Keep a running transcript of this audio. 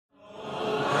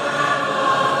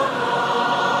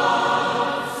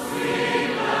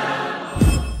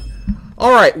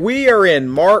All right, we are in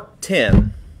Mark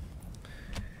 10,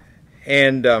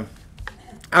 and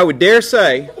I would dare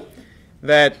say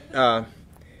that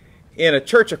in a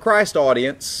Church of Christ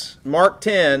audience, Mark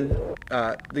 10,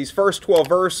 these first 12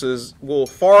 verses will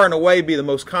far and away be the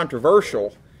most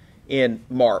controversial in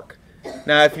Mark.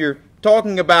 Now, if you're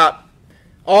talking about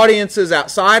audiences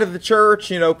outside of the church,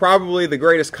 you know, probably the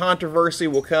greatest controversy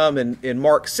will come in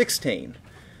Mark 16.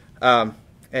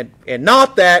 And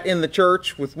not that in the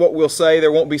church, with what we'll say,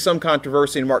 there won't be some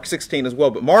controversy in Mark 16 as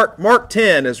well. But Mark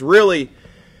 10 has really,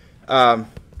 I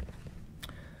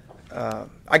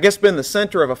guess, been the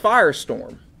center of a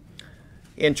firestorm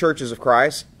in churches of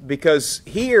Christ, because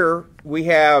here we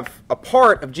have a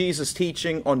part of Jesus'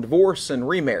 teaching on divorce and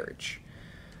remarriage.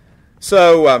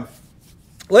 So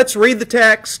let's read the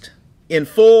text in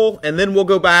full, and then we'll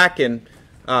go back and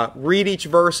read each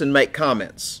verse and make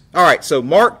comments. All right, so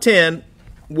Mark 10.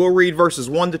 We'll read verses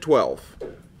 1 to 12.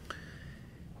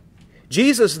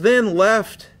 Jesus then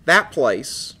left that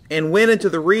place and went into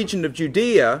the region of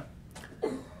Judea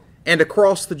and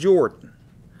across the Jordan.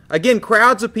 Again,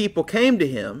 crowds of people came to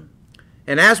him,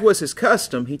 and as was his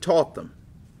custom, he taught them.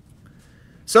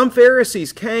 Some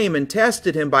Pharisees came and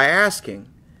tested him by asking,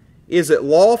 "Is it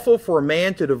lawful for a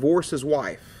man to divorce his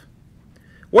wife?"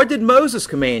 "What did Moses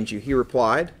command you?" he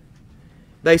replied.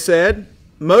 They said,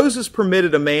 "Moses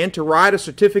permitted a man to write a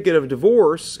certificate of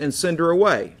divorce and send her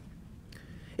away."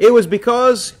 "It was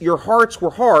because your hearts were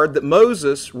hard that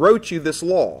Moses wrote you this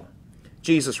law,"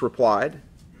 Jesus replied.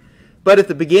 "But at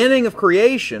the beginning of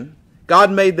creation,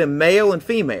 God made them male and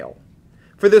female.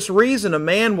 For this reason, a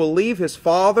man will leave his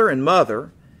father and mother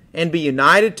and be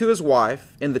united to his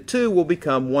wife, and the two will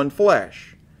become one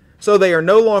flesh. So they are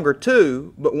no longer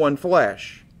two, but one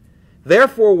flesh.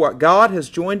 Therefore, what God has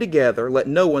joined together, let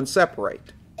no one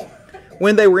separate."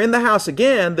 When they were in the house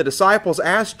again, the disciples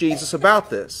asked Jesus about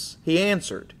this. He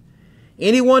answered,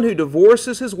 "Anyone who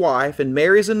divorces his wife and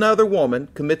marries another woman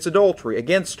commits adultery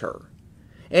against her.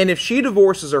 And if she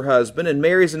divorces her husband and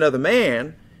marries another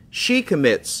man, she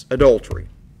commits adultery."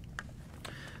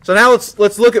 So now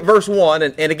let's look at verse 1,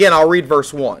 and again I'll read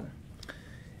verse 1.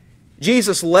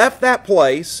 Jesus left that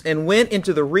place and went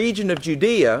into the region of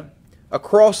Judea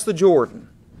across the Jordan.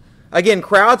 Again,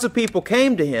 crowds of people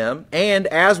came to him, and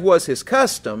as was his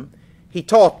custom, he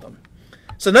taught them.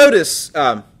 So notice,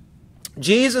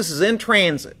 Jesus is in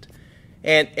transit.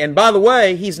 And by the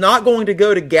way, he's not going to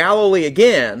go to Galilee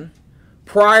again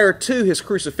prior to his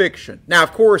crucifixion. Now,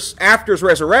 of course, after his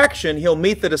resurrection, he'll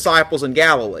meet the disciples in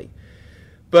Galilee.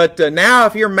 But now,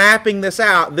 if you're mapping this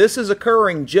out, this is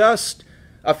occurring just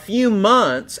a few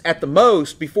months at the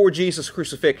most before Jesus'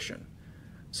 crucifixion.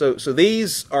 So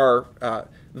these are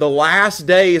the last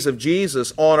days of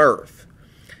Jesus on earth.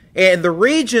 And the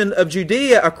region of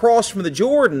Judea across from the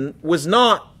Jordan was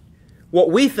not what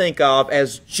we think of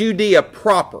as Judea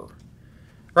proper.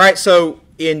 Right? So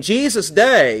in Jesus'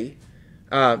 day,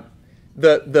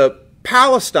 the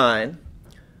Palestine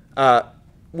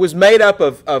was made up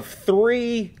of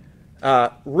three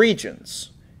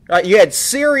regions. Right? You had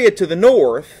Syria to the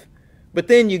north, but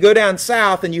then you go down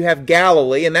south and you have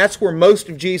Galilee, and that's where most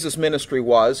of Jesus' ministry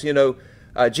was. You know,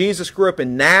 Jesus grew up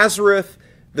in Nazareth.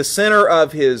 The center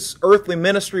of his earthly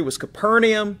ministry was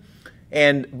Capernaum,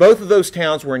 and both of those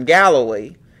towns were in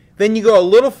Galilee. Then you go a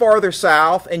little farther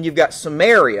south, and you've got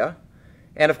Samaria,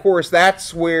 and of course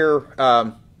that's where,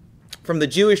 from the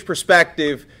Jewish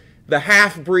perspective, the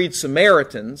half-breed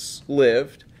Samaritans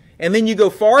lived. And then you go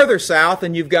farther south,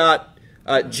 and you've got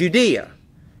Judea.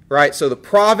 Right, so the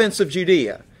province of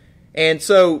Judea. And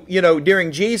so, you know,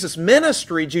 during Jesus'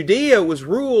 ministry, Judea was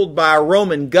ruled by a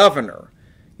Roman governor,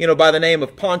 you know, by the name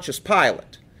of Pontius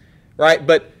Pilate. Right,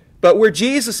 but where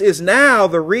Jesus is now,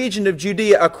 the region of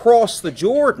Judea across the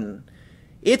Jordan,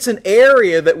 it's an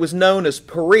area that was known as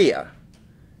Perea.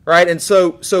 Right, and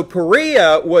so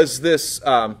Perea was this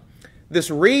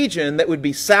region that would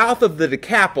be south of the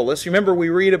Decapolis. Remember, we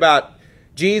read about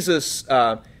Jesus,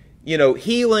 you know,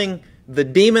 healing the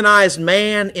demonized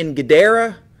man in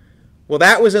Gadara. Well,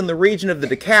 that was in the region of the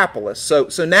Decapolis.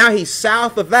 So now he's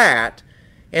south of that,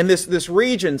 and this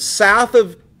region south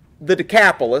of the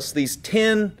Decapolis, this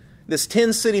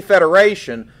 10-city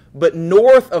federation, but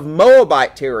north of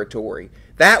Moabite territory,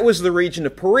 that was the region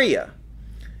of Perea.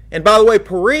 And by the way,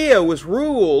 Perea was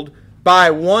ruled by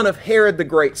one of Herod the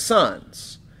Great's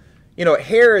sons. You know, at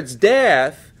Herod's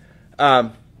death,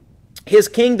 his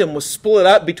kingdom was split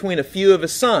up between a few of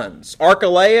his sons.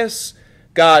 Archelaus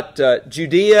got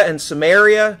Judea and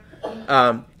Samaria.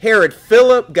 Herod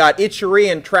Philip got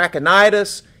Ituraea and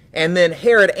Trachonitis. And then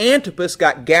Herod Antipas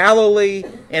got Galilee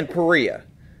and Perea.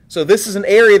 So this is an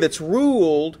area that's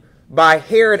ruled by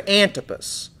Herod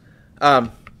Antipas.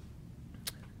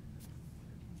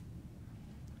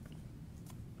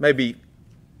 Maybe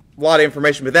a lot of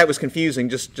information, but that was confusing.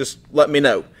 Just let me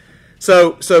know.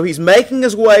 So he's making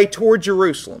his way toward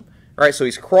Jerusalem. All right, so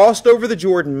he's crossed over the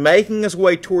Jordan, making his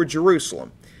way toward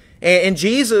Jerusalem. And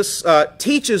Jesus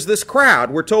teaches this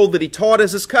crowd. We're told that he taught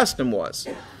as his custom was.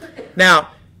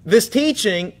 Now, this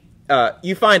teaching,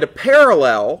 you find a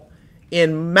parallel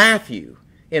in Matthew.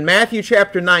 In Matthew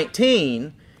chapter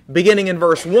 19, beginning in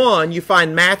verse 1, you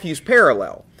find Matthew's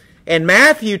parallel. And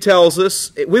Matthew tells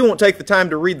us, we won't take the time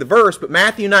to read the verse, but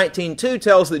Matthew 19:2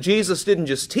 tells that Jesus didn't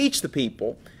just teach the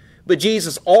people, but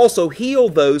Jesus also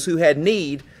healed those who had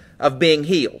need of being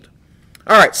healed.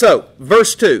 All right, so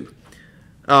verse 2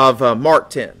 of Mark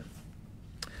 10.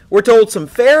 We're told some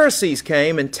Pharisees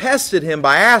came and tested him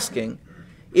by asking,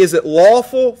 "Is it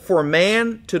lawful for a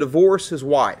man to divorce his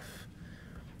wife?"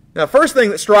 Now, first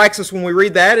thing that strikes us when we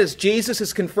read that is Jesus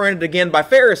is confronted again by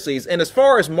Pharisees. And as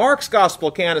far as Mark's gospel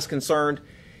account is concerned,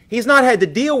 he's not had to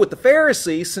deal with the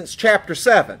Pharisees since chapter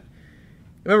 7.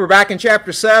 Remember back in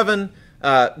chapter 7,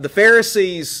 the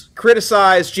Pharisees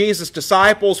criticized Jesus'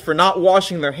 disciples for not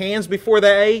washing their hands before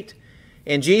they ate.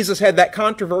 And Jesus had that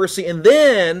controversy. And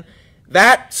then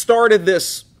that started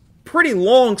this pretty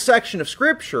long section of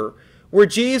Scripture where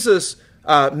Jesus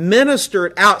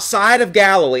ministered outside of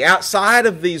Galilee, outside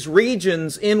of these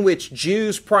regions in which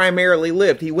Jews primarily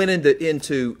lived. He went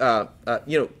into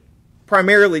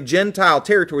primarily Gentile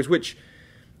territories, which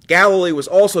Galilee was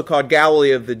also called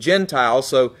Galilee of the Gentiles.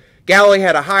 So Galilee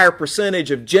had a higher percentage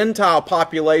of Gentile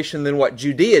population than what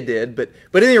Judea did. But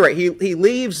at any rate, he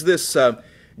leaves this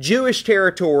Jewish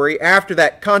territory after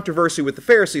that controversy with the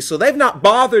Pharisees. So they've not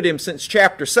bothered him since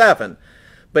chapter 7.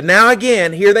 But now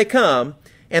again, here they come,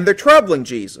 and they're troubling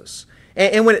Jesus.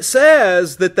 And when it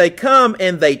says that they come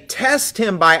and they test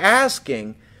him by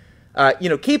asking,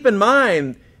 keep in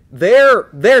mind,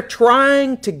 they're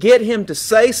trying to get him to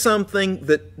say something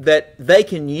that they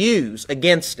can use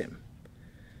against him.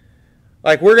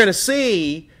 Like we're going to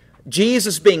see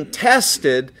Jesus being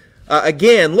tested.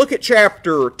 Again, look at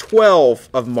chapter 12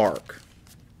 of Mark.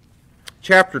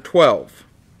 Chapter 12.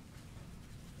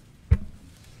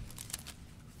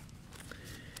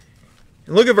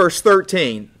 Look at verse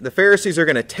 13. The Pharisees are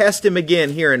going to test him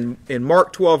again here in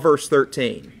Mark 12, verse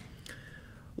 13.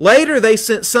 Later they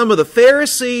sent some of the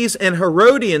Pharisees and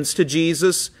Herodians to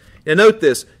Jesus, and note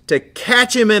this, to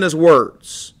catch him in his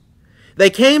words. They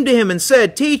came to him and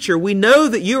said, "Teacher, we know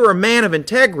that you are a man of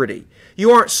integrity.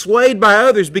 You aren't swayed by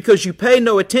others because you pay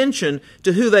no attention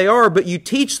to who they are, but you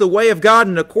teach the way of God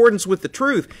in accordance with the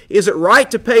truth. Is it right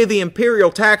to pay the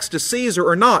imperial tax to Caesar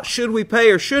or not? Should we pay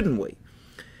or shouldn't we?"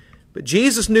 But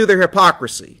Jesus knew their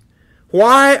hypocrisy.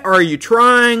 "Why are you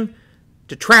trying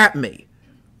to trap me?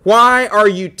 Why are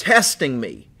you testing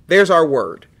me?" There's our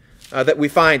word that we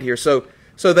find here. So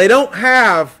they don't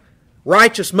have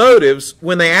righteous motives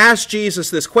when they ask Jesus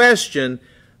this question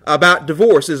about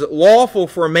divorce. Is it lawful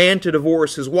for a man to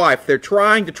divorce his wife? They're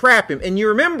trying to trap him. And you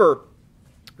remember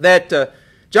that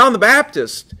John the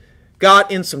Baptist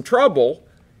got in some trouble,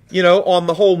 on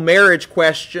the whole marriage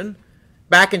question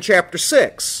back in chapter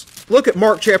 6. Look at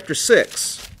Mark chapter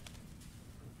 6.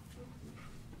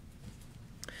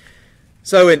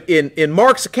 So in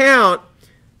Mark's account,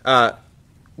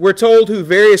 we're told who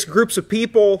various groups of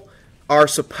people are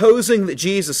supposing that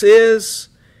Jesus is.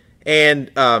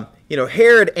 And,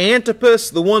 Herod Antipas,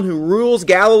 the one who rules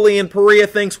Galilee and Perea,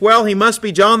 thinks, well, he must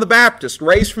be John the Baptist,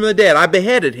 raised from the dead. I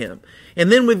beheaded him.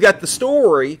 And then we've got the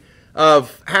story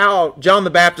of how John the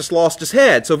Baptist lost his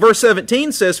head. So verse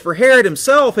 17 says, "For Herod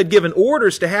himself had given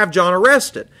orders to have John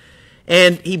arrested,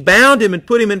 and he bound him and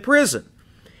put him in prison.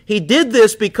 He did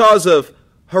this because of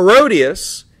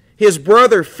Herodias, his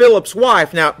brother Philip's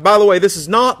wife." Now, by the way, this is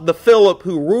not the Philip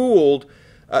who ruled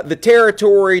the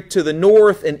territory to the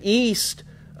north and east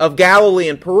of Galilee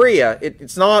and Perea.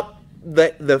 It's not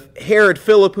the Herod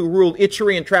Philip who ruled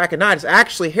Ituri and Trachonitis.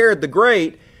 Actually, Herod the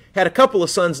Great had a couple of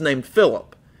sons named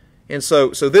Philip. And so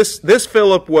this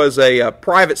Philip was a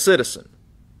private citizen.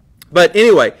 But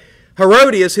anyway,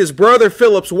 Herodias, his brother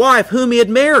Philip's wife, whom he had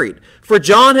married. For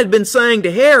John had been saying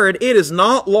to Herod, "It is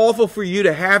not lawful for you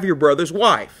to have your brother's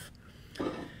wife."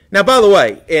 Now, by the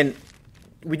way, and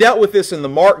we dealt with this in the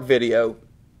Mark video,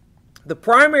 the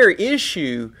primary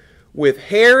issue with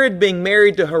Herod being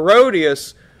married to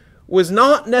Herodias was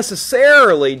not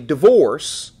necessarily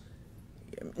divorce.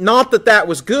 Not that that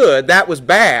was good, that was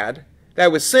bad.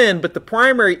 That was sin, but the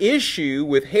primary issue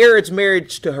with Herod's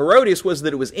marriage to Herodias was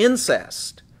that it was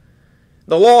incest.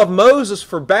 The law of Moses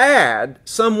forbade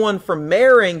someone from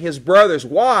marrying his brother's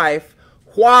wife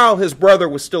while his brother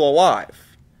was still alive.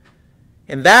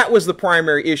 And that was the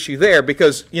primary issue there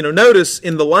because, notice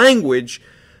in the language,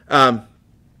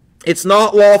 it's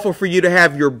not lawful for you to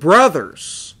have your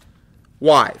brother's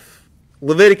wife.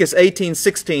 Leviticus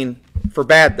 18:16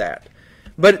 forbade that.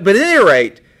 But at any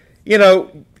rate,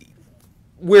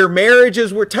 where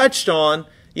marriages were touched on,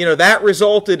 that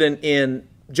resulted in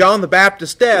John the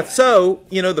Baptist's death. So,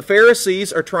 the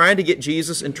Pharisees are trying to get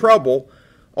Jesus in trouble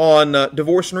on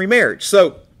divorce and remarriage.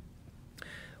 So,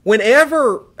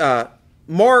 whenever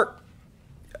Mark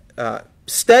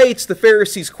states the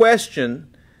Pharisees' question,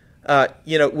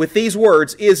 with these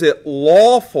words, is it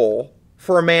lawful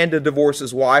for a man to divorce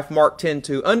his wife? Mark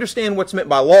 10:2. Understand what's meant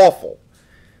by lawful.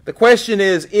 The question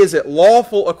is it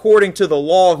lawful according to the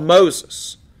law of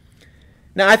Moses?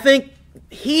 Now, I think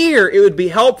here it would be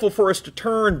helpful for us to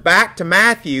turn back to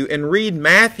Matthew and read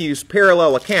Matthew's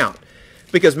parallel account,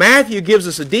 because Matthew gives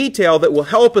us a detail that will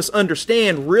help us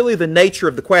understand really the nature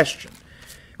of the question.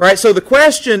 Right? So the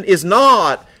question is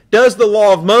not, does the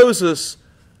law of Moses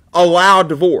allow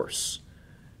divorce?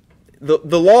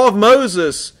 The law of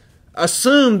Moses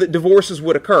assumed that divorces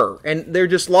would occur. And there are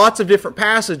just lots of different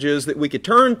passages that we could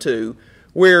turn to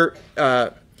where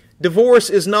divorce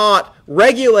is not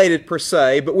regulated per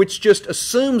se, but which just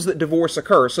assumes that divorce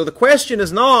occurs. So the question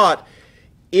is not,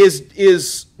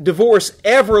 is divorce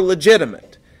ever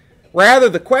legitimate? Rather,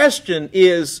 the question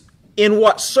is, in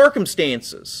what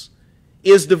circumstances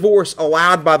is divorce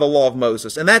allowed by the law of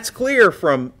Moses? And that's clear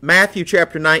from Matthew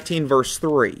chapter 19, verse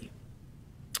 3.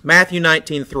 Matthew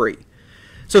 19:3.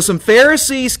 So some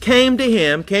Pharisees came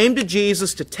to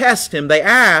Jesus to test him. They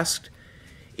asked,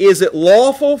 is it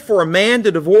lawful for a man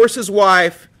to divorce his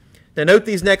wife? Now note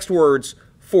these next words,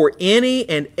 for any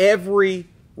and every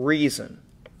reason.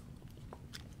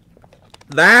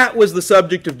 That was the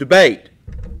subject of debate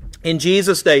in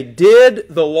Jesus' day. Did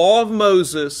the law of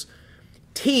Moses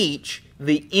teach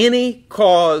the any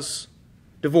cause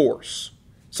divorce?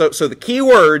 So the key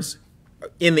words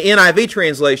in the NIV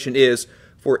translation is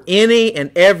for any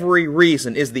and every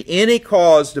reason. Is the any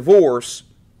cause divorce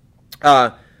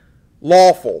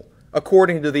lawful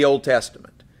according to the Old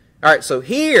Testament? All right, so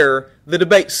here the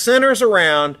debate centers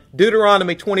around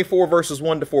Deuteronomy 24 verses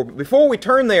 1 to 4. But before we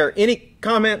turn there, any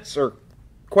comments or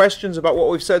questions about what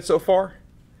we've said so far?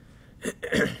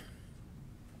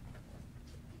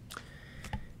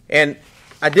 And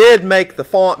I did make the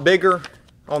font bigger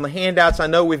on the handouts. I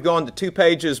know we've gone to 2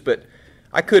 pages, but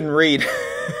I couldn't read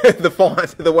the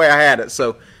font the way I had it,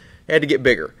 so I had to get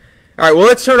bigger. All right, well,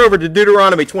 let's turn over to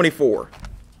Deuteronomy 24.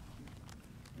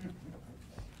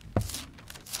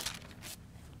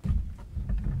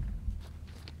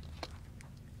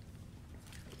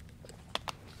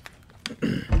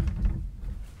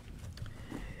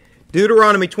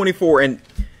 Deuteronomy 24, and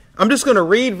I'm just going to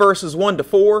read verses 1 to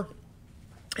 4,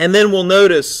 and then we'll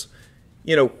notice,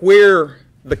 where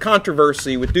the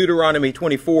controversy with Deuteronomy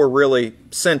 24 really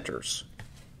centers.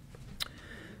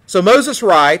 So Moses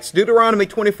writes, Deuteronomy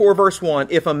 24 verse 1,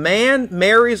 if a man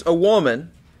marries a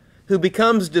woman who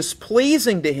becomes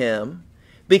displeasing to him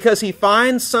because he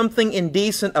finds something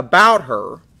indecent about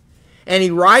her, and he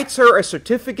writes her a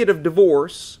certificate of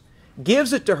divorce,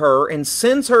 gives it to her, and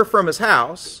sends her from his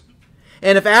house,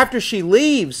 and if after she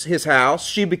leaves his house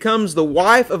she becomes the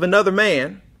wife of another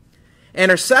man,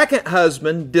 and her second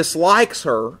husband dislikes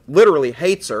her, literally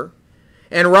hates her,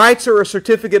 and writes her a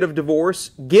certificate of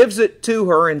divorce, gives it to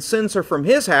her and sends her from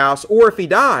his house, or if he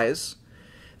dies,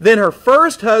 then her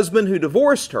first husband who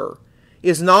divorced her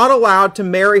is not allowed to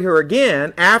marry her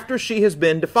again after she has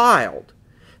been defiled.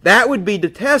 That would be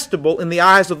detestable in the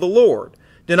eyes of the Lord.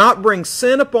 Do not bring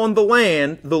sin upon the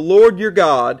land the Lord your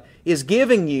God is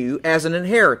giving you as an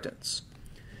inheritance.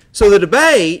 So the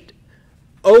debate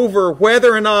over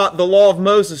whether or not the law of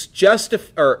Moses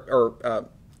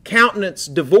countenance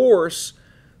divorce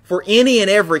for any and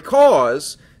every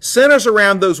cause centers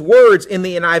around those words in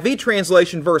the NIV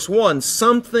translation, verse 1,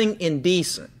 something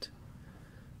indecent.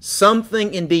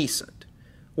 Something indecent.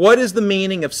 What is the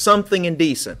meaning of something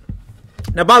indecent?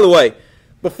 Now, by the way,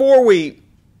 before we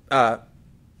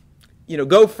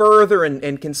go further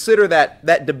and consider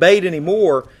that debate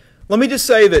anymore, let me just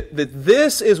say that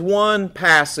this is one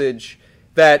passage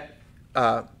that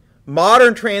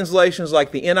modern translations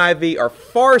like the NIV are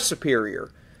far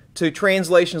superior to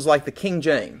translations like the King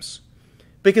James.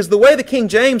 Because the way the King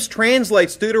James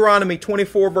translates Deuteronomy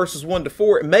 24 verses 1 to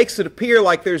 4, it makes it appear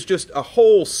like there's just a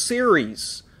whole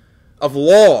series of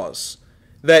laws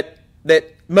that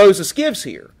Moses gives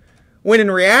here. When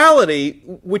in reality,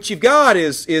 what you've got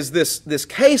is this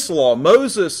case law.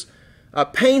 Moses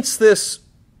paints this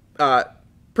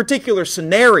particular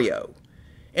scenario.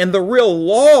 And the real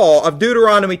law of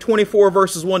Deuteronomy 24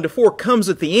 verses 1 to 4 comes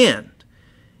at the end.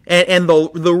 And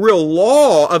the real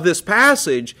law of this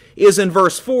passage is in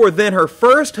verse 4, then her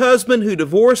first husband who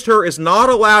divorced her is not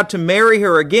allowed to marry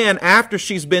her again after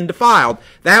she's been defiled.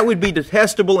 That would be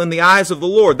detestable in the eyes of the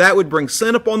Lord. That would bring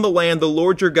sin upon the land the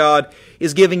Lord your God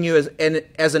is giving you as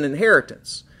an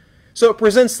inheritance. So it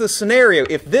presents this scenario.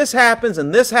 If this happens,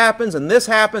 and this happens, and this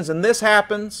happens, and this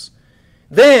happens,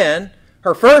 then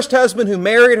her first husband who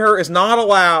married her is not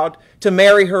allowed to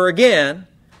marry her again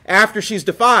after she's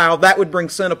defiled. That would bring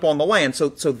sin upon the land. So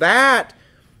that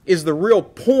is the real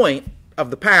point of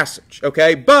the passage,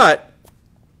 okay? But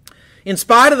in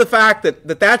spite of the fact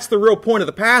that that's the real point of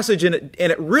the passage, and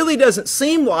it really doesn't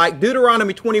seem like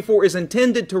Deuteronomy 24 is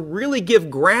intended to really give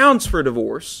grounds for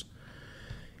divorce,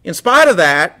 in spite of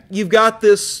that, you've got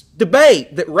this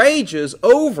debate that rages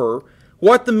over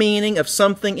what the meaning of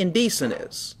something indecent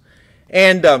is.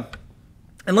 And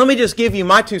let me just give you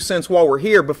my 2 cents while we're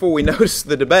here before we notice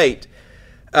the debate.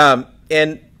 My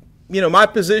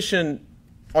position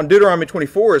on Deuteronomy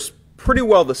 24 is pretty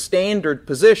well the standard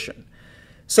position.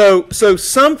 So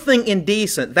something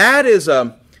indecent, that is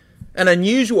an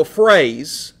unusual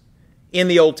phrase in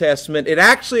the Old Testament. It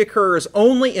actually occurs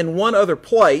only in one other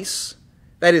place,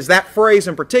 that is that phrase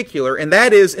in particular, and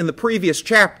that is in the previous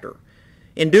chapter,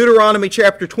 in Deuteronomy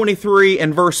chapter 23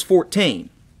 and verse 14.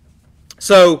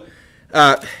 So,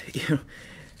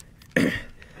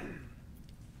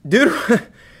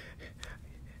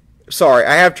 sorry,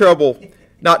 I have trouble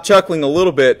not chuckling a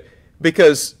little bit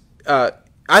because I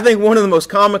think one of the most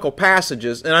comical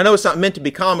passages, and I know it's not meant to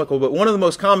be comical, but one of the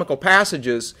most comical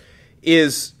passages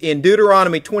is in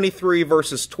Deuteronomy 23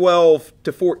 verses 12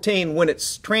 to 14 when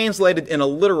it's translated in a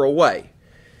literal way.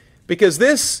 Because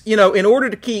this, in order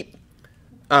to keep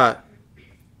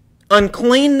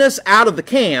uncleanness out of the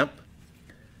camp,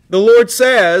 the Lord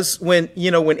says when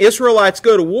Israelites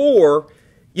go to war,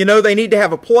 they need to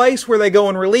have a place where they go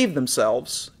and relieve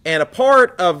themselves. And a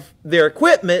part of their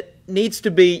equipment needs to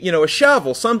be, a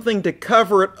shovel, something to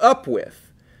cover it up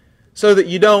with, so that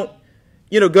you don't,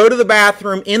 go to the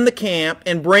bathroom in the camp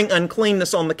and bring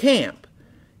uncleanness on the camp.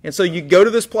 And so you go to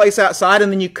this place outside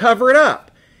and then you cover it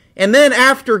up. And then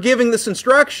after giving this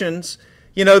instructions,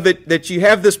 that you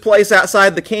have this place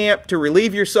outside the camp to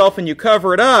relieve yourself and you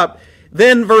cover it up,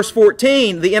 then verse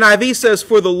 14, the NIV says,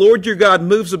 for the Lord your God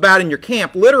moves about in your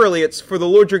camp. Literally, it's for the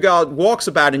Lord your God walks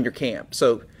about in your camp.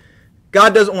 So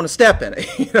God doesn't want to step in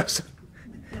it. So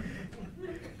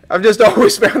I've just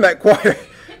always found that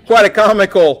quite a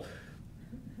comical.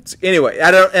 Anyway, I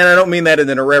don't mean that in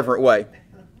an irreverent way.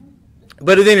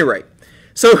 But at any rate,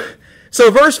 so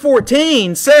verse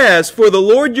 14 says, for the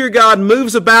Lord your God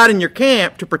moves about in your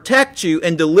camp to protect you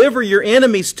and deliver your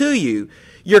enemies to you.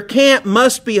 Your camp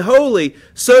must be holy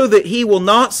so that he will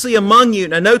not see among you,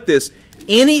 now note this,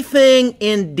 anything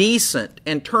indecent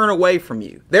and turn away from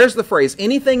you. There's the phrase,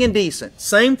 anything indecent.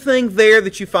 Same thing there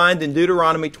that you find in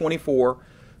Deuteronomy 24,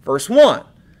 verse 1.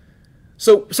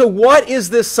 So what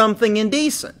is this something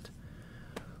indecent?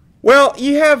 Well,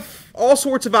 you have all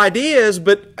sorts of ideas,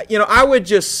 but I would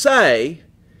just say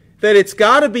that it's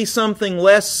got to be something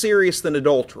less serious than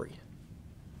adultery.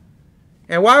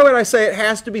 And why would I say it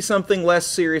has to be something less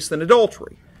serious than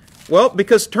adultery? Well,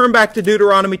 because turn back to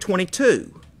Deuteronomy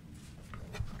 22.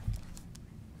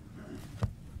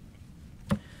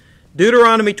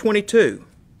 Deuteronomy 22.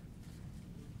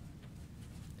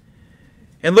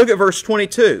 And look at verse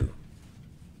 22.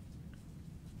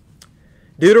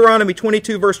 Deuteronomy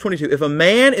 22, verse 22. If a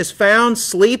man is found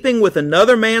sleeping with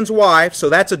another man's wife, so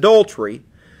that's adultery,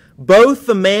 both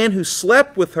the man who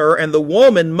slept with her and the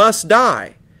woman must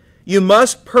die. You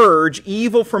must purge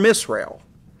evil from Israel.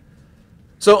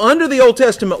 So under the Old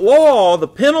Testament law, the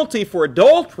penalty for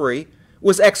adultery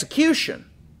was execution.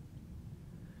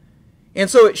 And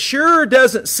so it sure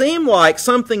doesn't seem like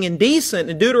something indecent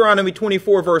in Deuteronomy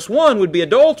 24 verse 1 would be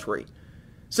adultery,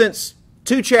 since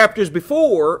 2 chapters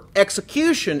before,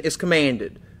 execution is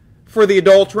commanded for the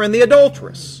adulterer and the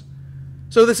adulteress.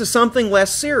 So this is something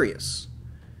less serious.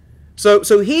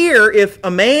 So here, if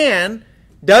a man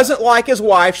doesn't like his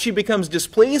wife, she becomes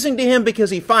displeasing to him because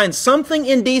he finds something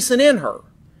indecent in her,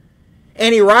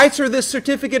 and he writes her this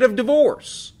certificate of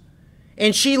divorce,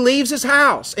 and she leaves his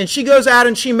house, and she goes out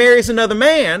and she marries another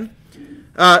man,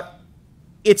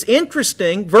 it's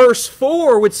interesting, verse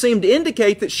 4 would seem to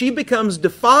indicate that she becomes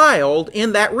defiled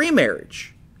in that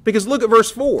remarriage. Because look at verse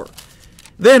 4.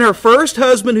 Then her first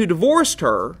husband who divorced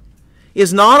her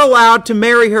is not allowed to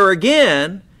marry her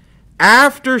again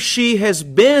after she has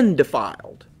been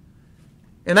defiled.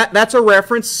 And that's a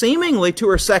reference seemingly to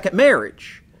her second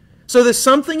marriage. So this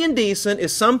something indecent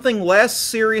is something less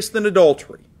serious than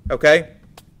adultery. Okay?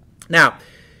 Now,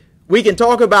 we can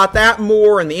talk about that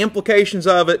more and the implications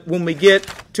of it when we get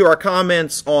to our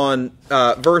comments on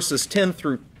verses 10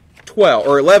 through 12,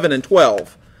 or 11 and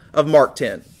 12 of Mark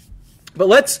 10. But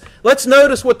let's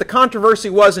notice what the controversy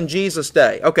was in Jesus'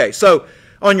 day. Okay, so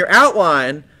on your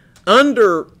outline,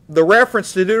 under the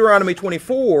reference to Deuteronomy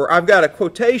 24, I've got a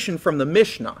quotation from the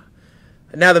Mishnah.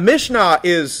 Now, the Mishnah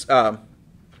is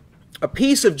a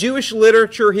piece of Jewish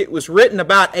literature. It was written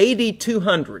about AD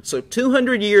 200, so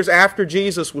 200 years after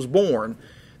Jesus was born,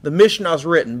 the Mishnah is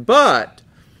written. But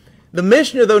the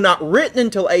Mishnah, though not written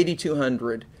until AD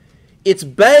 200, it's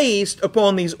based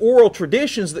upon these oral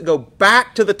traditions that go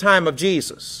back to the time of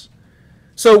Jesus.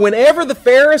 So whenever the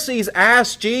Pharisees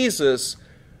asked Jesus,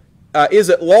 is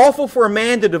it lawful for a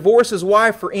man to divorce his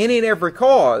wife for any and every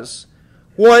cause,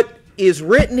 what is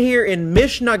written here in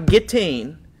Mishnah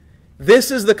Gittin,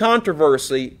 this is the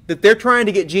controversy that they're trying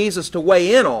to get Jesus to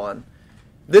weigh in on.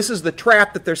 This is the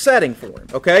trap that they're setting for him.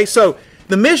 Okay, so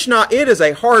the Mishnah, it is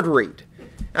a hard read.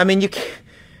 I mean, you can't...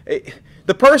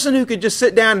 The person who could just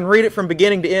sit down and read it from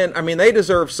beginning to end, I mean, they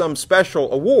deserve some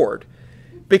special award.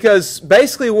 Because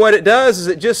basically what it does is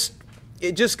it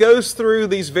just goes through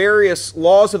these various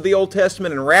laws of the Old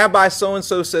Testament, and Rabbi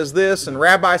so-and-so says this, and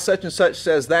Rabbi such-and-such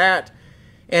says that,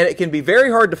 and it can be very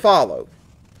hard to follow.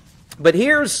 But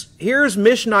here's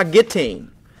Mishnah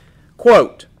Gittin.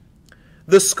 Quote,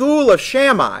 "The school of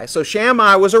Shammai," so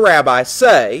Shammai was a rabbi,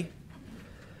 say,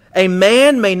 "A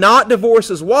man may not divorce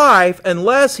his wife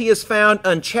unless he has found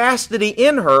unchastity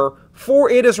in her, for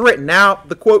it is written." Now,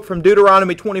 the quote from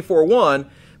Deuteronomy 24:1,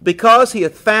 "because he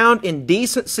hath found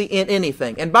indecency in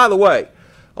anything." And by the way,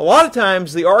 a lot of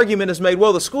times the argument is made,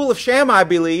 well, the school of Shammai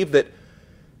believed that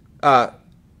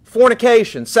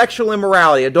fornication, sexual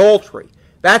immorality, adultery,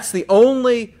 that's the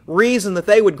only reason that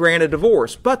they would grant a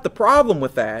divorce. But the problem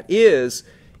with that is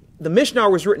the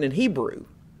Mishnah was written in Hebrew.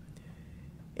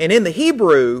 And in the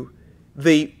Hebrew,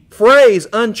 the phrase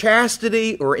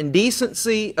unchastity or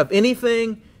indecency of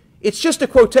anything, it's just a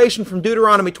quotation from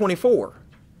Deuteronomy 24.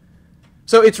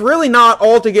 So it's really not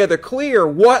altogether clear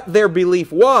what their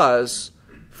belief was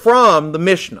from the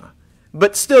Mishnah.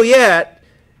 But still yet,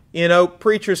 you know,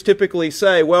 preachers typically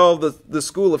say, well, the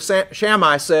school of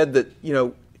Shammai said that, you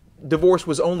know, divorce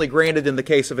was only granted in the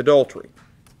case of adultery.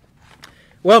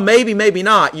 Well, maybe, maybe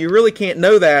not. You really can't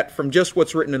know that from just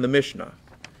what's written in the Mishnah.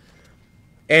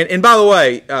 And by the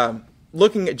way,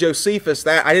 looking at Josephus,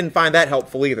 I didn't find that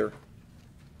helpful either.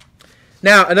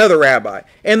 Now, another rabbi.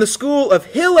 "And the school of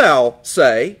Hillel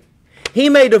say, he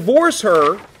may divorce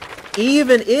her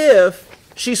even if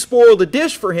she spoiled a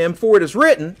dish for him, for it is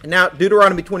written," now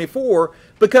Deuteronomy 24,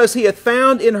 "because he hath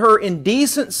found in her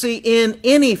indecency in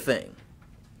anything."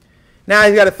 Now,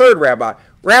 you've got a third rabbi.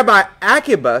 Rabbi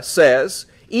Akiba says,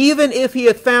 "even if he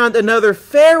hath found another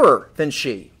fairer than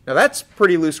she." Now that's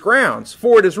pretty loose grounds.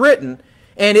 "For it is written,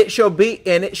 and it shall be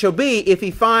if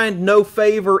he find no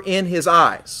favor in his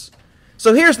eyes."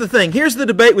 So here's the thing. Here's the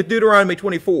debate with Deuteronomy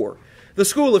 24. The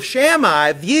school of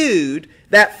Shammai viewed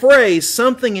that phrase,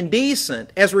 something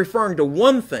indecent, as referring to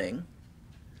one thing.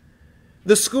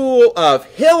 The school of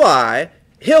Hillel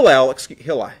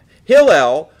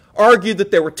argued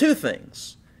that there were two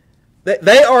things.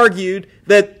 They argued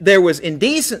that there was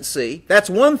indecency, that's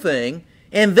one thing,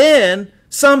 and then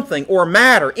something or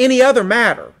matter, any other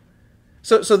matter.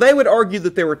 So they would argue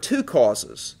that there were two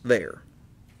causes there.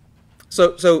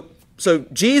 So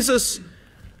Jesus,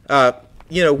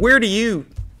 where do you,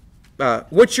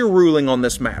 what's your ruling on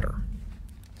this matter?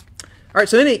 All right,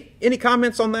 so any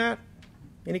comments on that?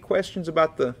 Any questions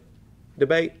about the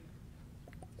debate?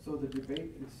 So the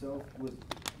debate itself was,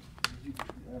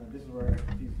 this is where I'm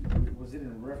confused. Was it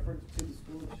in reference to the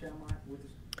school of Shammai?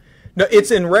 No,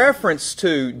 it's in reference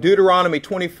to Deuteronomy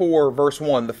 24, verse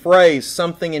 1, the phrase,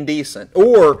 something indecent.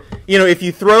 Or, if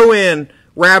you throw in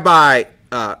Rabbi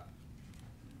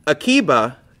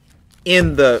Akiba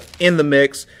in the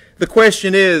mix, the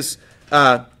question is,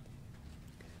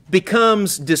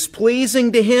 becomes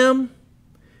displeasing to him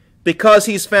because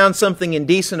he's found something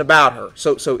indecent about her.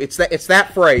 So it's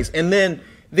that phrase. And then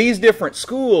these different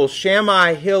schools,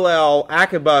 Shammai, Hillel,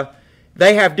 Akiba,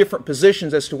 they have different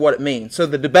positions as to what it means. So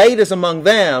the debate is among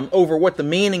them over what the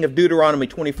meaning of Deuteronomy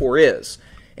 24 is.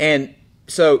 And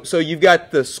so you've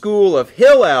got the school of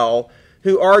Hillel,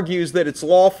 who argues that it's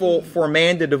lawful for a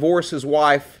man to divorce his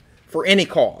wife for any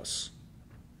cause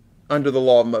under the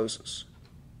law of Moses.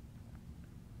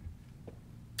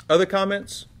 Other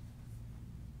comments?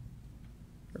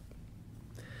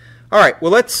 All right,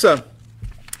 well, let's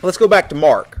go back to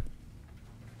Mark.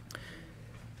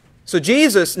 So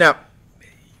Jesus, now,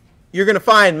 you're going to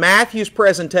find Matthew's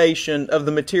presentation of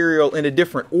the material in a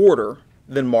different order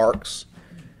than Mark's.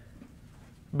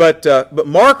 But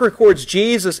Mark records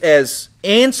Jesus as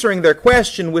answering their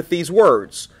question with these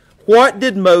words. "What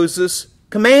did Moses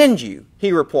command you?"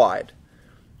 he replied.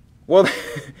 Well,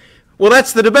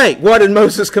 that's the debate. What did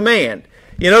Moses command?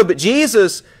 But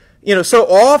Jesus, so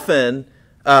often,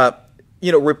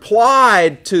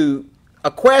 replied to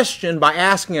a question by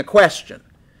asking a question.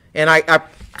 And I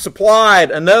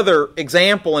supplied another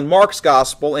example in Mark's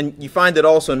Gospel, and you find it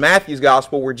also in Matthew's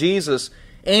Gospel, where Jesus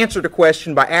answered a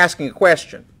question by asking a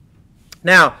question.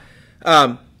 Now,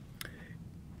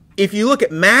 if you look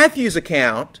at Matthew's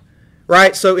account,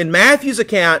 right, so in Matthew's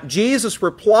account, Jesus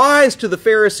replies to the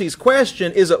Pharisees'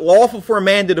 question, is it lawful for a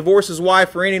man to divorce his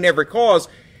wife for any and every cause?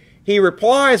 He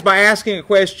replies by asking a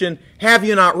question, have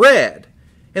you not read?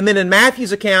 And then in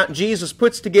Matthew's account, Jesus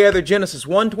puts together Genesis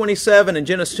 1:27 and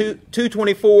Genesis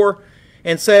 2:24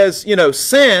 and says,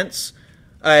 since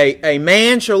a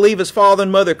man shall leave his father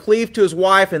and mother, cleave to his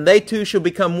wife, and they two shall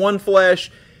become one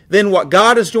flesh, then what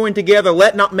God has joined together,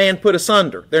 let not man put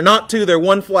asunder. They're not two, they're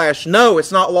one flesh. No,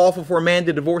 it's not lawful for a man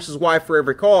to divorce his wife for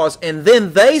every cause. And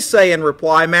then they say in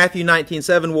reply, Matthew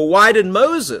 19:7, well, why did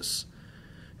Moses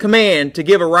command to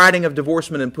give a writing of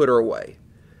divorcement and put her away?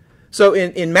 So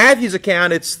in Matthew's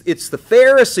account, it's the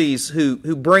Pharisees who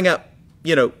bring up,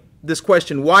 this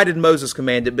question, why did Moses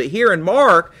command it? But here in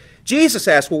Mark, Jesus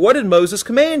asks, well, what did Moses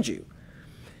command you?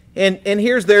 And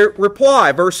here's their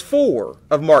reply, verse 4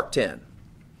 of Mark 10.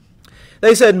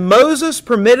 They said, Moses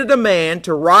permitted a man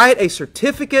to write a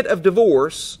certificate of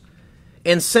divorce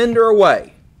and send her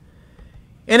away.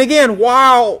 And again,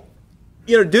 while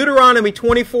Deuteronomy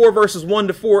 24 verses 1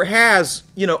 to 4 has,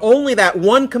 only that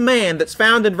one command that's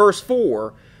found in verse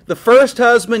 4. The first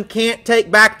husband can't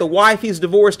take back the wife he's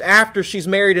divorced after she's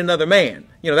married another man.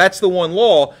 That's the one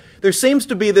law. There seems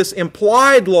to be this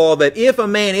implied law that if a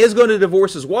man is going to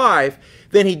divorce his wife,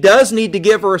 then he does need to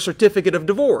give her a certificate of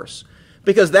divorce.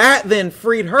 Because that then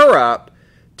freed her up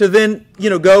to then,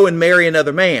 go and marry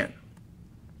another man.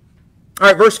 All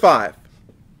right, verse 5.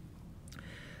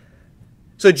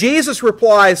 So Jesus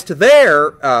replies to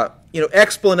their,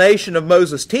 explanation of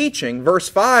Moses' teaching, verse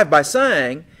 5, by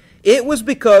saying, it was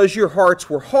because your hearts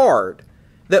were hard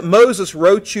that Moses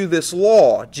wrote you this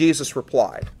law, Jesus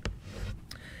replied.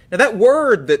 Now that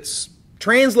word that's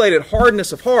translated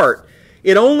hardness of heart,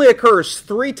 it only occurs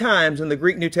 3 times in the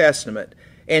Greek New Testament.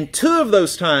 And 2 of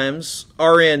those times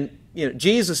are in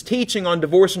Jesus' teaching on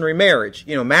divorce and remarriage.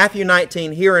 Matthew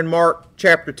 19, here in Mark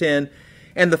chapter 10.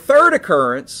 And the third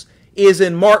occurrence is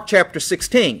in Mark chapter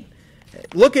 16.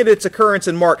 Look at its occurrence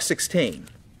in Mark 16.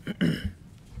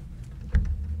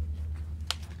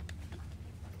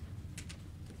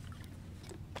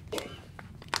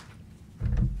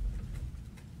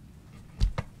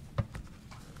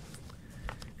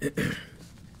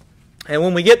 And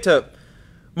when we get to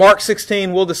Mark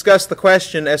 16, we'll discuss the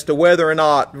question as to whether or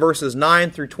not verses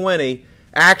 9 through 20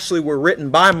 actually were written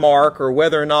by Mark, or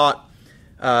whether or not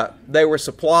they were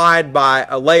supplied by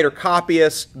a later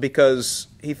copyist because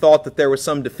he thought that there was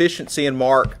some deficiency in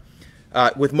Mark,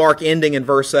 with Mark ending in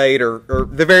verse 8, or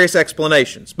the various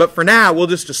explanations. But for now, we'll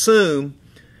just assume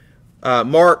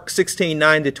Mark 16,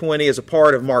 9 to 20 is a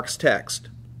part of Mark's text.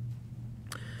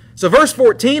 So verse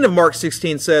 14 of Mark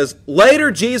 16 says, later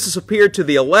Jesus appeared to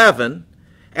the 11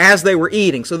 as they were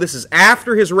eating. So this is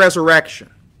after his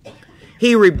resurrection.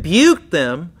 He rebuked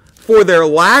them for their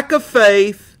lack of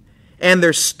faith and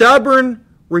their stubborn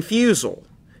refusal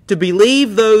to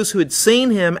believe those who had seen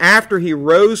him after he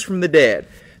rose from the dead.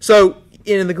 So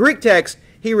in the Greek text,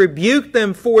 he rebuked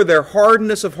them for their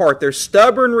hardness of heart. Their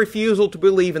stubborn refusal to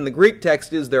believe in the Greek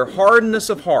text is their hardness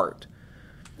of heart.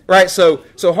 Right? So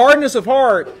hardness of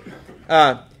heart,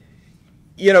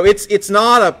 it's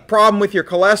not a problem with your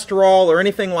cholesterol or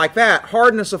anything like that.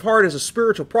 Hardness of heart is a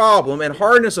spiritual problem, and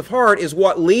hardness of heart is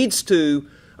what leads to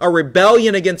a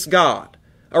rebellion against God,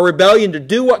 a rebellion to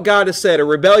do what God has said, a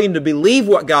rebellion to believe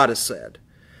what God has said.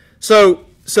 So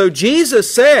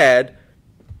Jesus said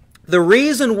the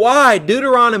reason why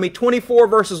Deuteronomy 24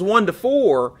 verses 1 to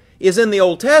 4 is in the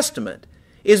Old Testament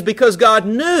is because God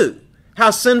knew how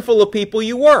sinful a people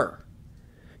you were.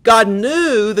 God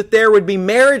knew that there would be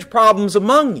marriage problems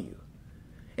among you.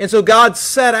 And so God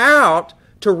set out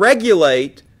to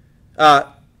regulate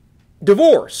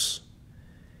divorce.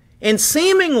 And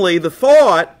seemingly the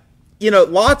thought,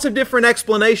 lots of different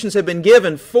explanations have been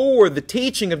given for the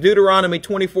teaching of Deuteronomy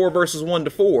 24 verses 1 to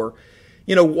 4.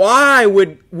 Why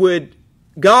would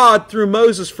God, through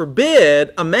Moses,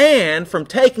 forbid a man from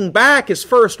taking back his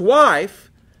first wife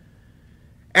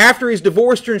after he's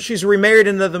divorced her and she's remarried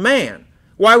another man?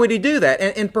 Why would he do that?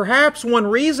 And perhaps one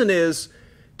reason is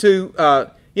to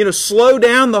slow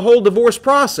down the whole divorce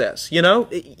process.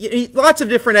 Lots of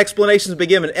different explanations have been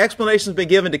given. Explanations have been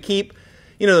given to keep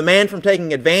the man from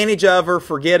taking advantage of her,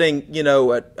 for getting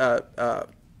the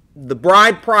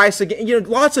bride price again.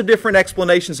 Lots of different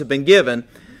explanations have been given.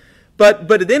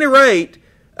 But at any rate,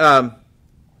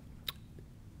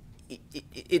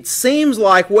 it seems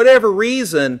like whatever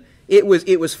reason, it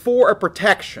was for a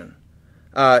protection,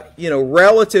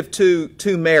 relative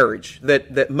to marriage,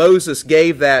 that Moses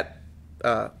gave that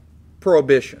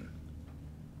prohibition.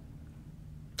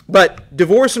 But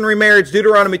divorce and remarriage,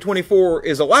 Deuteronomy 24,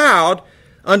 is allowed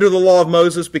under the law of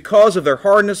Moses because of their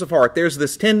hardness of heart. There's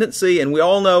this tendency, and we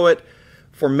all know it,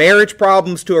 for marriage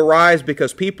problems to arise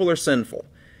because people are sinful.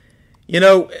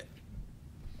 Charity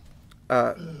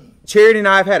and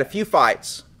I have had a few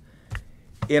fights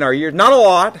in our years. Not a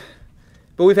lot,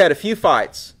 but we've had a few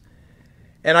fights.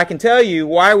 And I can tell you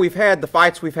why we've had the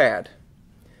fights we've had.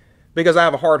 Because I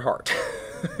have a hard heart.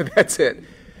 That's it.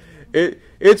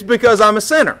 It's because I'm a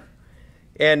sinner.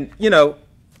 And,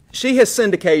 she has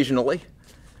sinned occasionally,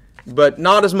 but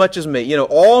not as much as me.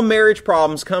 All marriage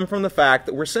problems come from the fact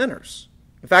that we're sinners.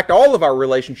 In fact, all of our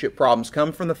relationship problems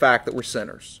come from the fact that we're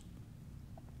sinners.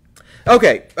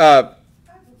 Okay. I have a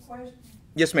question.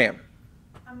 Yes, ma'am.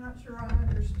 I'm not sure I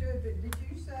understood, but did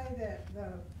you say that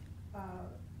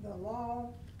the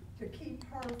law to keep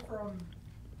her from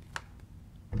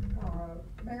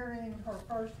marrying her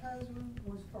first husband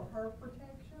was for her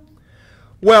protection?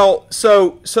 Well,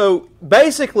 so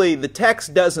basically the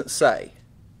text doesn't say.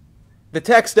 The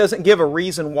text doesn't give a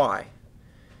reason why.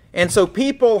 And so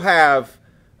people have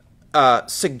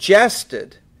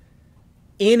suggested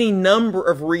any number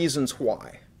of reasons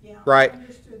why. Yeah, right? I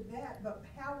understood that, but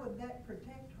how would that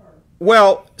protect her?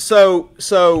 Well,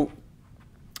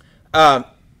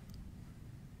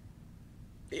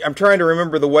 I'm trying to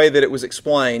remember the way that it was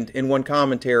explained in one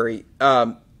commentary.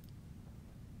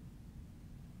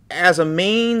 As a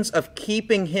means of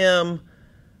keeping him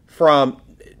from,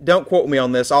 don't quote me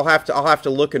on this, I'll have to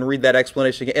look and read that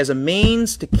explanation again. As a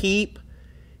means to keep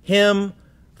him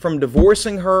from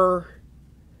divorcing her,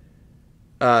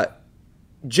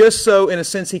 just so, in a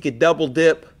sense, he could double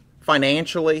dip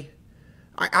financially.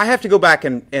 I have to go back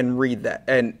and read that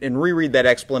and reread that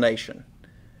explanation.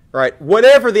 Right?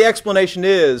 Whatever the explanation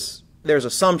is, there's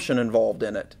assumption involved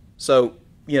in it. So,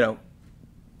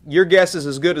 your guess is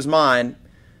as good as mine.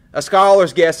 A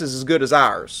scholar's guess is as good as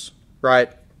ours. Right?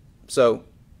 So,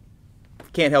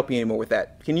 can't help you anymore with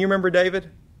that. Can you remember, David?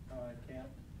 I can't.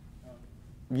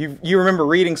 You remember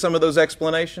reading some of those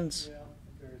explanations? Yeah, at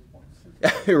various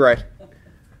points. Right.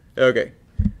 Okay.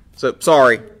 So,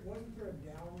 sorry. Wasn't there a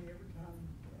dowry every time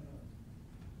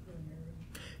for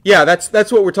marriage? Yeah,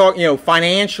 that's what we're talking,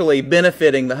 financially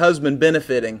benefiting, the husband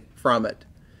benefiting from it.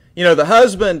 The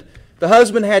husband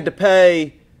had to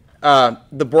pay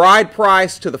the bride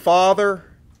price to the father,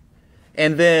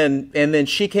 and then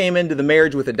she came into the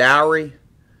marriage with a dowry.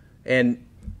 And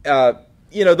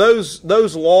those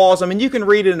laws, you can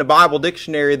read it in the Bible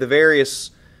dictionary, the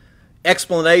various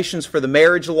explanations for the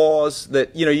marriage laws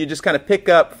that you just kind of pick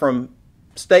up from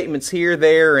statements here,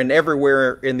 there, and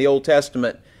everywhere in the Old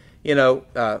Testament.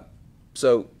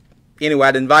 So anyway,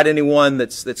 I'd invite anyone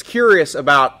that's curious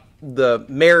about the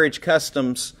marriage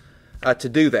customs to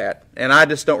do that. And I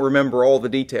just don't remember all the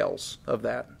details of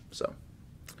that. So,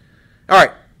 all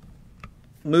right.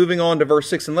 Moving on to verse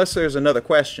 6, unless there's another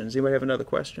question. Does anybody have another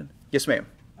question? Yes, ma'am.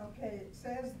 Okay, it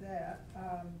says that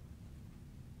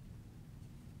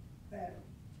that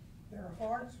their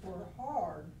hearts were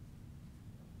hard.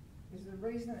 Is the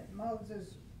reason that Moses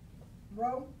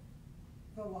wrote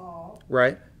the law?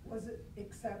 Right. Was it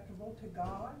acceptable to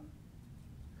God?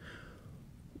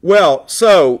 Well,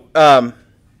 so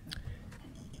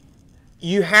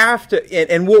you have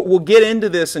to, and we'll get into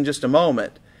this in just a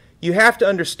moment. You have to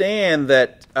understand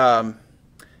that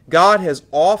God has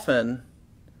often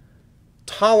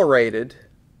tolerated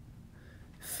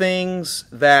things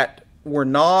that were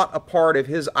not a part of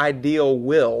His ideal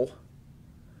will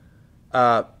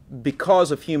because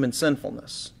of human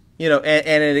sinfulness. And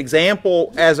an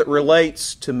example as it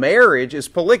relates to marriage is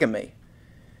polygamy.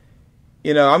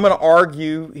 I'm going to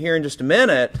argue here in just a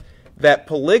minute that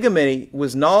polygamy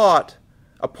was not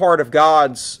a part of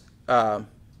God's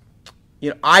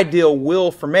ideal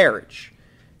will for marriage.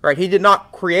 Right? He did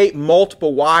not create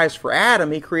multiple wives for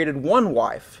Adam. He created one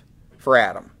wife for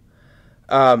Adam.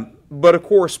 But of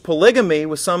course, polygamy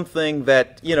was something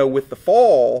that, with the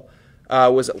fall,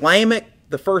 was it Lamech,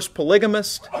 the first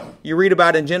polygamist you read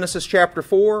about in Genesis chapter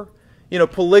 4?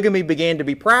 Polygamy began to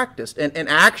be practiced. And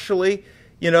actually,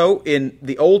 in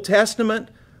the Old Testament,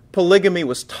 polygamy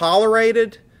was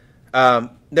tolerated.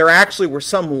 There actually were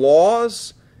some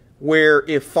laws where,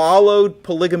 if followed,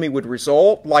 polygamy would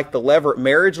result, like the levirate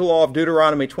marriage law of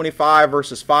Deuteronomy 25,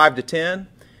 verses 5 to 10.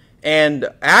 And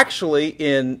actually,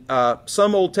 in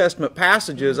some Old Testament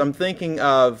passages, I'm thinking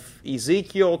of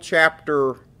Ezekiel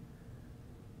chapter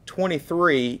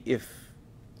 23, if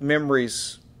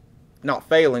memory's not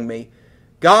failing me,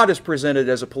 God is presented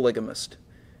as a polygamist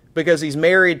because he's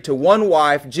married to one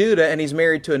wife, Judah, and he's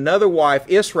married to another wife,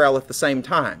 Israel, at the same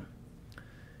time.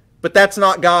 But that's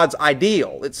not God's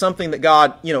ideal. It's something that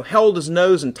God, held his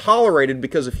nose and tolerated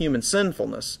because of human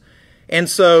sinfulness. And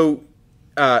so,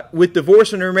 with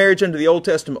divorce and remarriage under the Old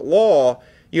Testament law,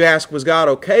 you ask, was God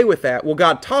okay with that? Well,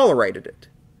 God tolerated it.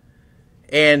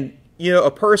 And,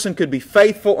 a person could be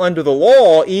faithful under the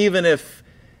law even if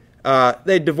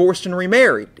they divorced and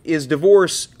remarried. Is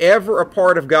divorce ever a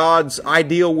part of God's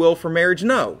ideal will for marriage?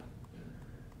 No.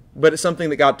 But it's something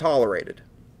that God tolerated.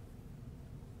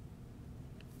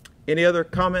 Any other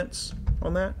comments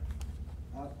on that?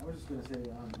 I was just going to say, a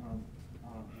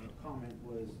comment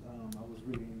was, I was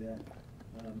reading that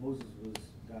Moses was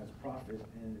God's prophet,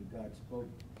 and God spoke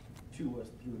to us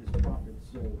through his prophet.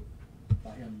 So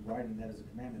by him writing that as a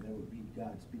commandment, that would be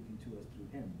God speaking to us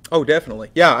through him. Oh,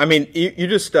 definitely. Yeah, I mean, you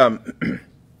just you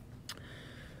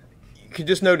could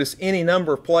just notice any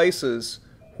number of places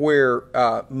where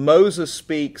Moses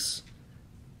speaks,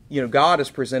 God is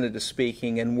presented as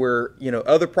speaking, and where,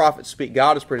 other prophets speak,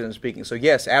 God is presented as speaking. So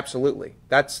yes, absolutely.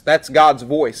 That's God's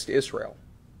voice to Israel.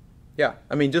 Yeah,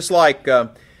 I mean, just like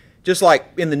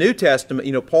in the New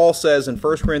Testament, Paul says in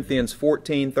 1 Corinthians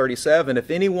 14:37, if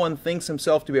anyone thinks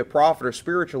himself to be a prophet or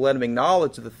spiritual, let him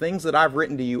acknowledge that the things that I've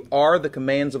written to you are the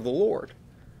commands of the Lord.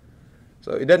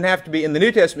 So it doesn't have to be, in the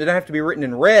New Testament, it doesn't have to be written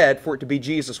in red for it to be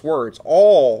Jesus' words.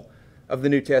 All of the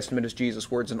New Testament is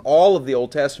Jesus' words, and all of the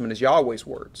Old Testament is Yahweh's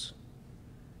words,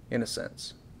 in a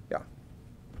sense. Yeah.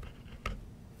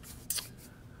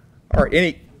 All right,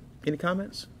 any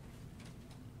comments?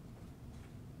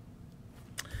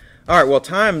 All right, well,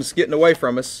 time's getting away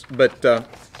from us, but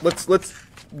let's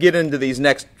get into these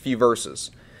next few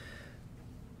verses.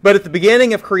 But at the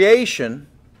beginning of creation,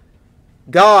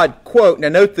 God, quote, now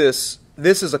note this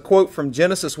is a quote from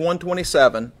Genesis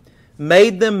 1:27,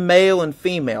 made them male and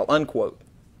female, unquote.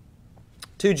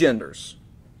 Two genders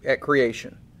at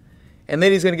creation. And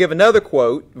then he's going to give another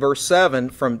quote, verse 7,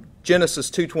 from Genesis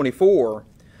 2:24.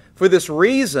 For this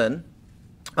reason,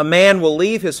 a man will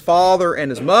leave his father and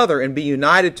his mother and be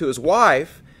united to his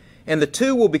wife, and the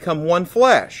two will become one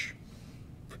flesh.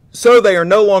 So they are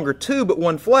no longer two, but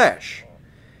one flesh.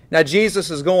 Now Jesus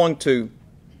is going to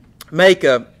make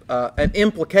an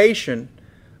implication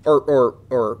or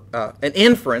an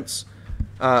inference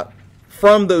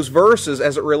from those verses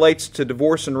as it relates to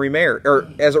divorce and remarriage,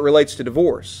 or as it relates to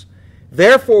divorce.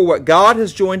 Therefore, what God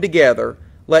has joined together,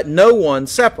 let no one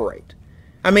separate.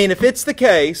 I mean, if it's the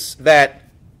case that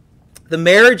the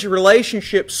marriage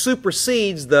relationship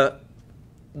supersedes the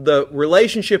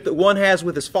relationship that one has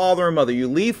with his father and mother. You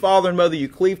leave father and mother, you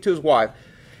cleave to his wife.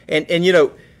 And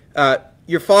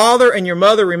your father and your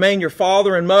mother remain your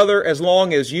father and mother as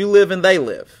long as you live and they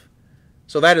live.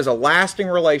 So that is a lasting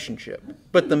relationship.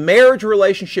 But the marriage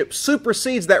relationship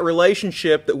supersedes that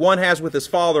relationship that one has with his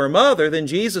father and mother. Then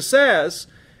Jesus says,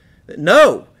 that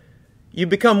no, you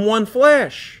become one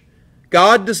flesh.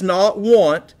 God does not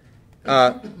want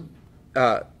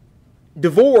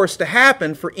divorce to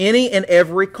happen for any and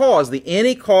every cause. The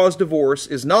any cause divorce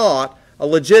is not a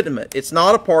legitimate. It's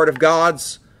not a part of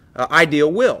God's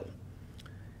ideal will.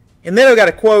 And then I've got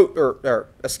a quote or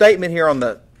a statement here on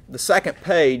the second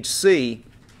page, C.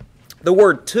 The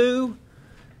word two,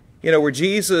 where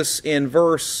Jesus in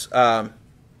verse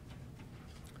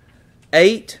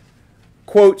 8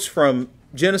 quotes from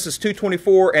Genesis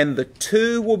 2:24, and the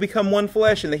two will become one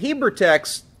flesh. In the Hebrew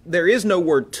text, there is no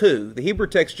word two. The Hebrew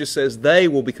text just says they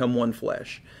will become one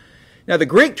flesh. Now the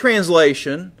Greek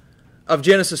translation of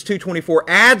Genesis 2:24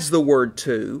 adds the word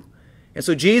two, and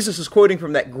so Jesus is quoting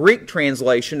from that Greek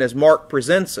translation as Mark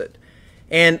presents it.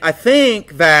 And I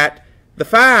think that the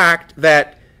fact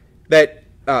that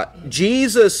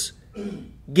Jesus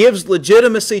gives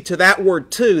legitimacy to that word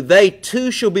two, they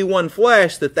two shall be one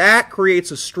flesh, that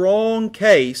creates a strong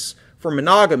case for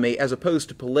monogamy as opposed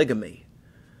to polygamy.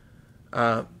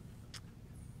 In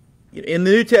the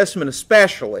New Testament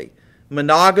especially,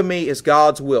 monogamy is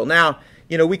God's will. Now,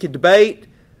 we could debate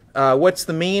what's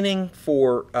the meaning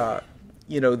for,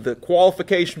 the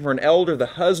qualification for an elder, the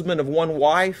husband of one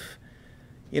wife.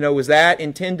 Was that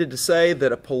intended to say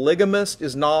that a polygamist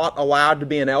is not allowed to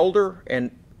be an elder?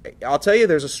 And I'll tell you,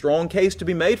 there's a strong case to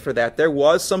be made for that. There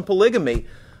was some polygamy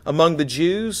among the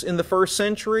Jews in the first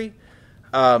century,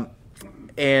 and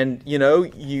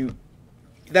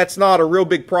that's not a real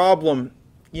big problem,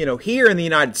 here in the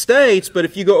United States. But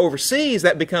if you go overseas,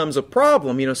 that becomes a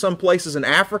problem. Some places in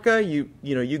Africa, you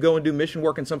go and do mission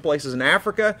work in some places in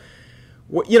Africa.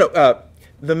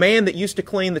 The man that used to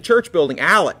clean the church building,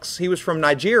 Alex, he was from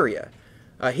Nigeria.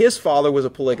 His father was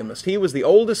a polygamist. He was the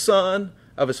oldest son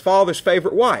of his father's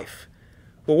favorite wife.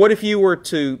 Well, what if you were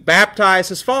to baptize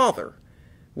his father?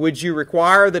 Would you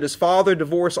require that his father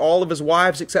divorce all of his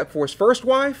wives except for his first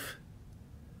wife?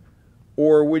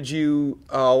 Or would you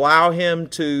allow him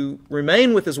to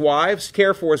remain with his wives,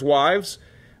 care for his wives,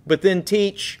 but then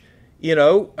teach,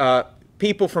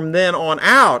 people from then on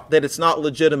out that it's not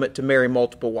legitimate to marry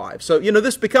multiple wives? So,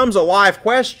 this becomes a live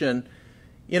question,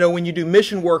 when you do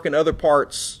mission work in other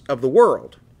parts of the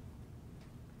world.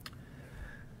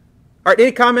 All right,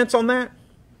 any comments on that?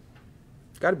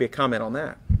 Got to be a comment on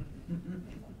that.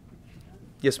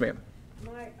 Yes, ma'am.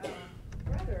 My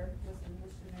brother was a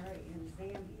missionary in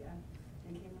Zambia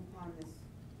and came upon this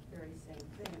very same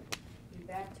thing. He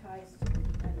baptized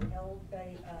an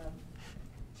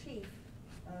chief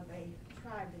of a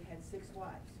tribe that had 6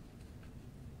 wives.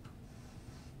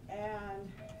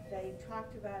 And they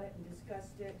talked about it and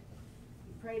discussed it.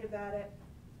 He prayed about it.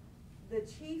 The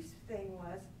chief's thing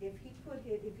was, if he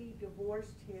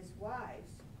divorced his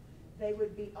wives, they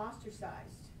would be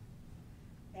ostracized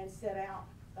and set out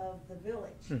of the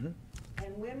village. Mm-hmm.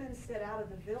 And women set out of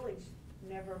the village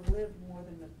never lived more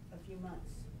than a few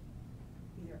months.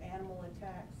 Either animal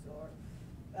attacks or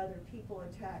other people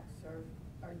attacks or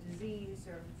disease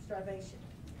or starvation.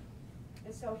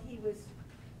 And so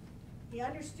he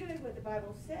understood what the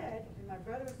Bible said, and my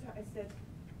brother said,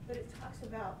 but it talks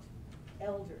about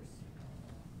elders.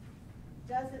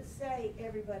 Doesn't say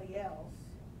everybody else.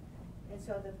 And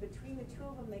so between the two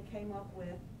of them, they came up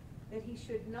with that he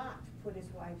should not put his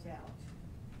wives out.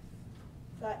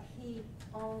 But he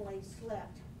only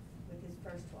slept with his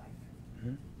first wife.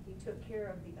 Mm-hmm. He took care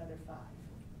of the other 5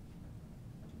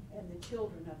 and the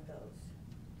children of those,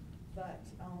 but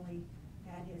only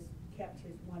kept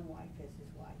his one wife as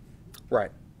his wife.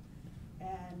 Right.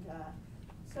 And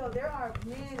so there are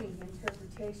many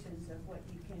interpretations of what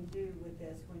you can do with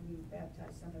this when you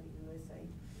baptize somebody who is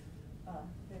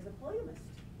a polygamist.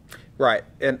 Right,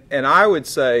 and I would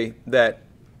say that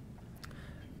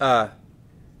that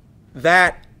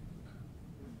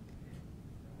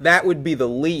would be the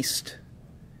least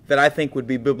that I think would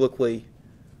be biblically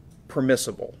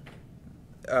permissible.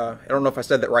 I don't know if I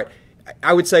said that right.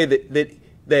 I would say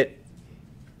that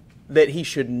he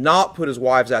should not put his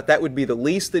wives out. That would be the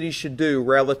least that he should do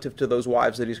relative to those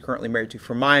wives that he's currently married to,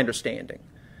 from my understanding.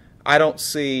 I don't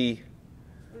see...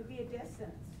 It would be a death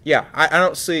sentence. Yeah, I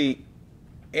don't see...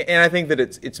 And I think that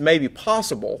it's maybe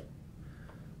possible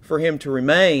for him to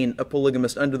remain a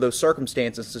polygamist under those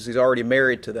circumstances, since he's already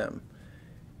married to them.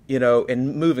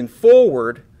 And moving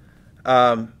forward,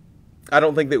 I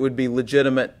don't think that it would be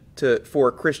legitimate for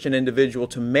a Christian individual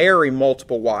to marry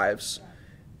multiple wives.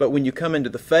 But when you come into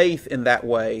the faith in that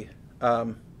way,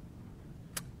 I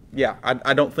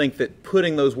don't think that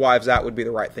putting those wives out would be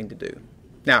the right thing to do.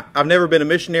 Now, I've never been a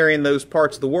missionary in those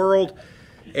parts of the world,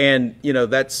 and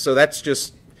that's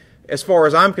just, as far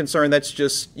as I'm concerned, that's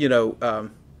just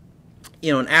an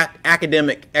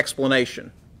academic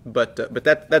explanation. But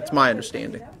that's my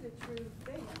understanding. That was a true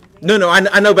thing. No, I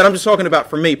know, but I'm just talking about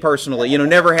for me personally.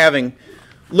 Never having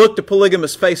looked a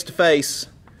polygamist face to face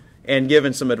and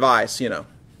given some advice. So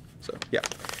yeah.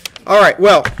 All right.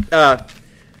 Well,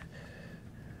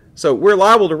 so we're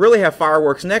liable to really have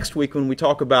fireworks next week when we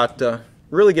talk about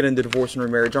really get into divorce and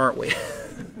remarriage, aren't we?